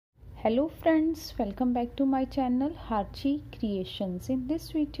Hello friends, welcome back to my channel Harchi Creations. In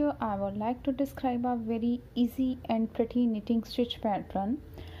this video I would like to describe a very easy and pretty knitting stitch pattern.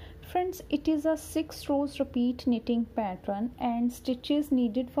 Friends, it is a 6 rows repeat knitting pattern and stitches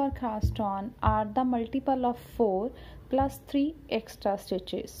needed for cast on are the multiple of 4 plus 3 extra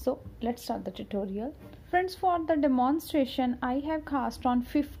stitches. So let's start the tutorial. Friends, for the demonstration I have cast on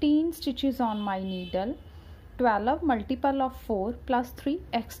 15 stitches on my needle. 12 multiple of 4 plus 3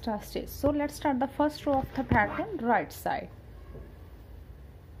 extra stitches. So let's start the first row of the pattern right side.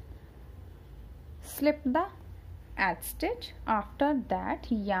 Slip the edge stitch. After that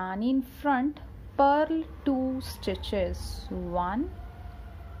yarn in front, purl 2 stitches, 1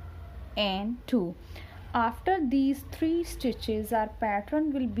 and 2. After these 3 stitches our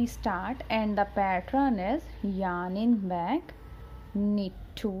pattern will be start, and the pattern is yarn in back, knit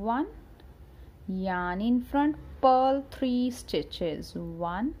to 1, yarn in front, purl 3 stitches,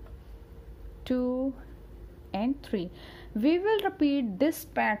 1, 2 and 3. We will repeat this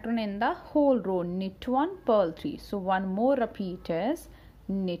pattern in the whole row. Knit 1, purl 3. So one more repeat is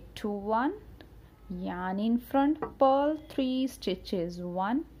knit to 1, yarn in front, purl 3 stitches,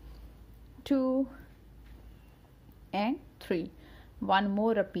 1, 2 and 3. One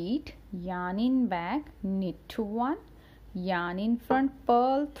more repeat, yarn in back, knit to 1, yarn in front,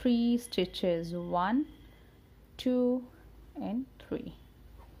 purl 3 stitches, 1, 2 and 3.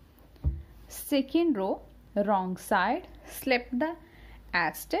 Second row, wrong side, slip the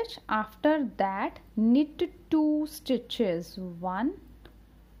edge stitch. After that knit 2 stitches, 1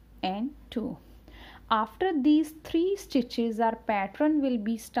 and 2. After these 3 stitches our pattern will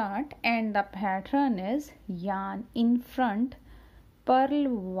be start, and the pattern is yarn in front, purl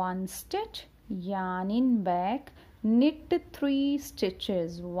 1 stitch, yarn in back, knit 3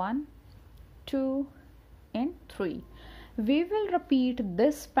 stitches, 1, 2 and 3. We will repeat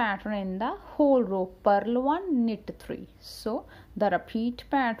this pattern in the whole row. Purl 1, knit 3. So the repeat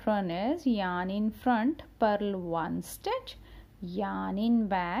pattern is yarn in front, purl 1 stitch, yarn in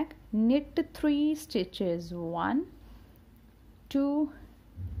back, knit 3 stitches, 1, 2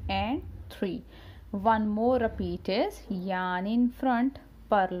 and 3. One more repeat is yarn in front,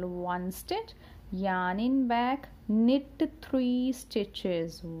 purl 1 stitch, yarn in back, knit 3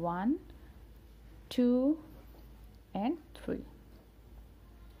 stitches, 1, 2 and 3.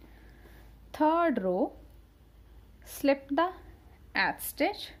 Third row, slip the edge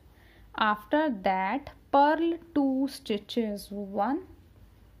stitch. After that purl 2 stitches, 1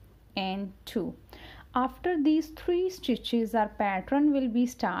 and 2. After these 3 stitches our pattern will be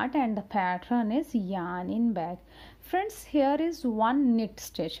start, and the pattern is yarn in back. Friends, here is one knit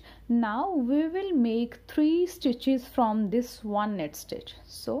stitch. Now we will make 3 stitches from this one knit stitch.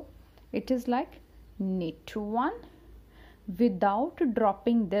 So it is like knit to 1, without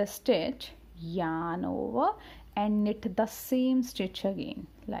dropping this stitch, yarn over and knit the same stitch again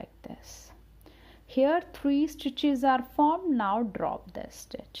like this. Here 3 stitches are formed. Now drop this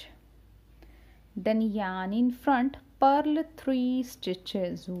stitch. Then yarn in front, purl 3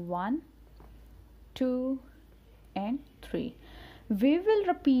 stitches, 1, 2 and 3. We will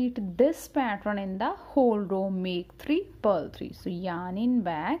repeat this pattern in the whole row. Make 3, purl 3. So yarn in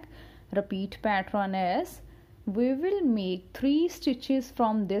back, repeat pattern is we will make 3 stitches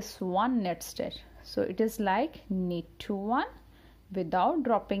from this one knit stitch. So it is like knit to 1, without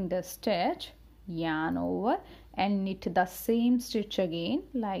dropping the stitch, yarn over and knit the same stitch again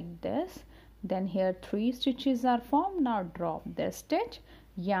like this. Then here 3 stitches are formed. Now drop the stitch,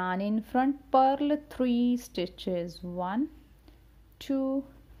 yarn in front, purl 3 stitches, 1, 2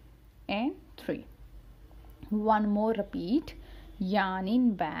 and 3. One more repeat, yarn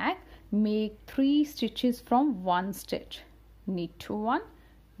in back, make 3 stitches from one stitch, knit to 1,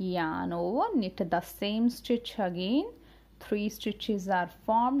 yarn over, knit the same stitch again. 3 stitches are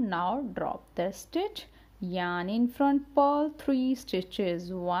formed. Now drop the stitch, yarn in front, purl 3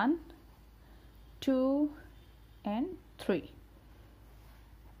 stitches, 1, 2 and 3.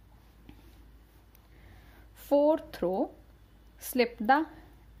 Fourth row, slip the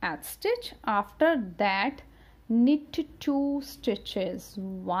edge stitch. After that knit 2 stitches,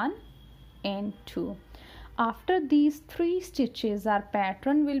 1 and 2. After these 3 stitches our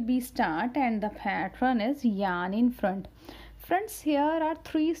pattern will be start, and the pattern is yarn in front. Friends, here are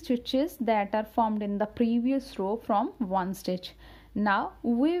 3 stitches that are formed in the previous row from one stitch. Now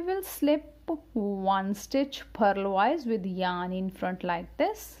we will slip 1 stitch purlwise with yarn in front like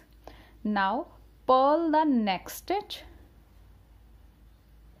this. Now purl the next stitch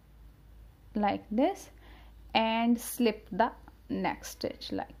like this and slip the next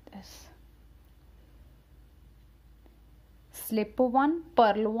stitch like this. slip 1,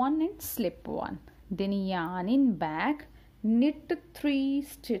 purl 1 and slip 1. Then yarn in back, knit 3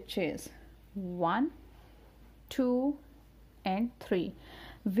 stitches, 1, 2 and 3.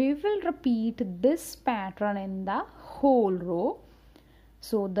 We will repeat this pattern in the whole row.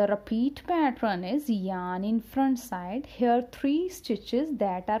 So the repeat pattern is yarn in front side. Here 3 stitches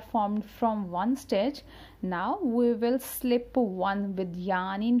that are formed from 1 stitch. Now we will slip 1 with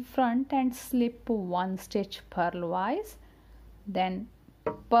yarn in front and slip 1 stitch purlwise. Then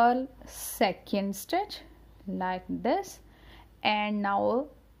purl second stitch like this, and now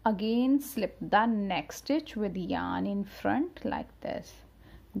again slip the next stitch with yarn in front like this.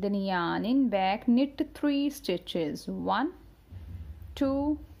 Then yarn in back, knit 3 stitches, 1,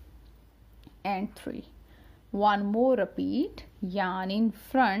 2 and 3. One more repeat, yarn in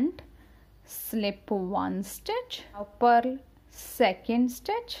front, slip 1 stitch, now purl second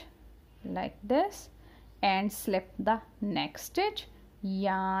stitch like this and slip the next stitch,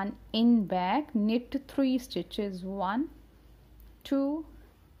 yarn in back, knit 3 stitches, 1, 2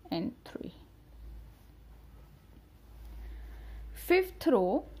 and 3. Fifth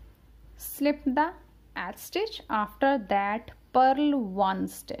row, slip the edge stitch, after that purl 1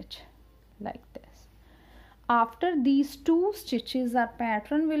 stitch like this. After these 2 stitches our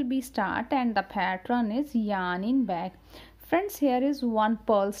pattern will be start, and the pattern is yarn in back. Friends, here is 1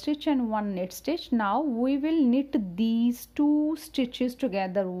 purl stitch and 1 knit stitch. Now we will knit these 2 stitches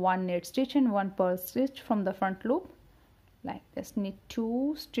together, 1 knit stitch and 1 purl stitch from the front loop like this. Knit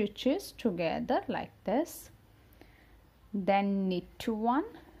 2 stitches together like this, then knit 1.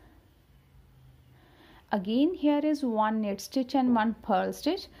 Again here is 1 knit stitch and 1 purl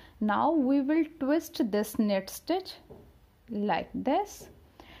stitch. Now we will twist this knit stitch like this,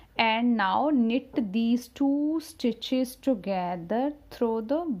 and now knit these 2 stitches together through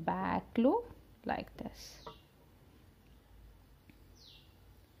the back loop like this.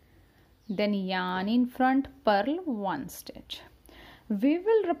 Then yarn in front, purl 1 stitch. We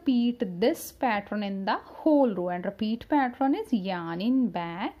will repeat this pattern in the whole row, and repeat pattern is yarn in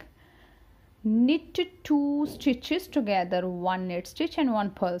back, knit 2 stitches together, 1 knit stitch and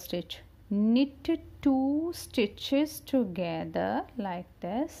 1 purl stitch. Knit 2 stitches together like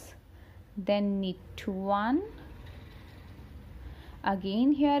this, then knit 1.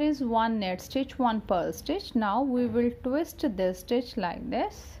 Again here is 1 knit stitch, 1 purl stitch. Now we will twist this stitch like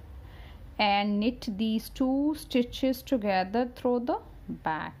this and knit these 2 stitches together through the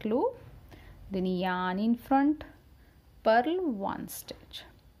back loop. Then yarn in front, purl 1 stitch.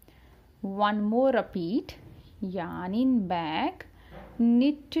 One more repeat, yarn in back,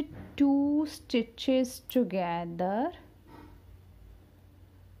 knit 2 stitches together,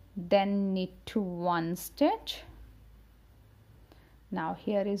 then knit 1 stitch. Now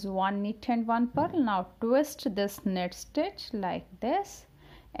here is 1 knit and 1 purl. Now twist this knit stitch like this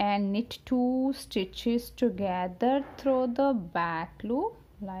and knit 2 stitches together through the back loop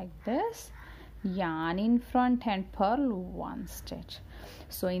like this. Yarn in front and purl 1 stitch.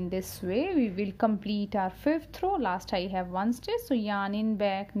 So in this way we will complete our 5th row. Last I have 1 stitch, so yarn in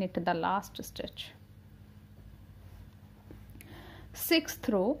back, knit the last stitch. 6th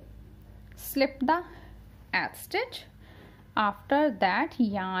row, slip the edge stitch, after that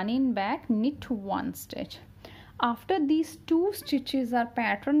yarn in back, knit 1 stitch. After these 2 stitches our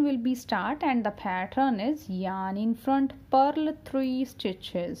pattern will be start, and the pattern is yarn in front, purl 3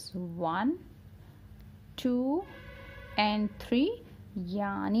 stitches, 1, 2 and 3,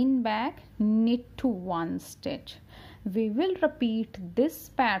 yarn in back, knit 1 stitch. We will repeat this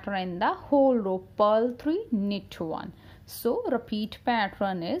pattern in the whole row, purl 3, knit 1. So repeat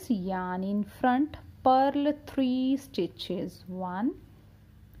pattern is yarn in front, purl 3 stitches, 1,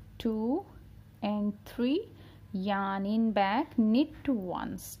 2 and 3, yarn in back, knit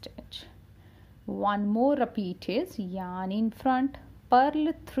 1 stitch. One more repeat is yarn in front,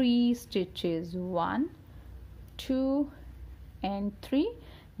 purl 3 stitches, 1, 2 and 3,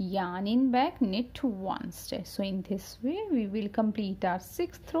 yarn in back, knit 1 stitch. So in this way we will complete our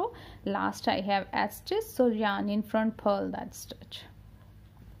 6th row. Last I have edge stitch, so yarn in front, purl that stitch.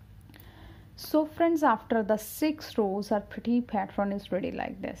 So friends, after the 6 rows our pretty pattern is ready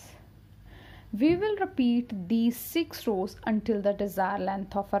like this. We will repeat these 6 rows until the desired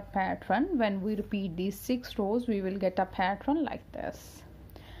length of our pattern. When we repeat these 6 rows we will get a pattern like this.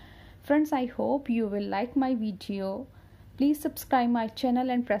 Friends, I hope you will like my video. Please subscribe my channel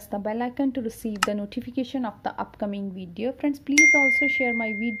and press the bell icon to receive the notification of the upcoming video. Friends, please also share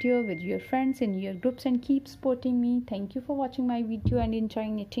my video with your friends in your groups and keep supporting me. Thank you for watching my video and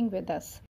enjoying knitting with us.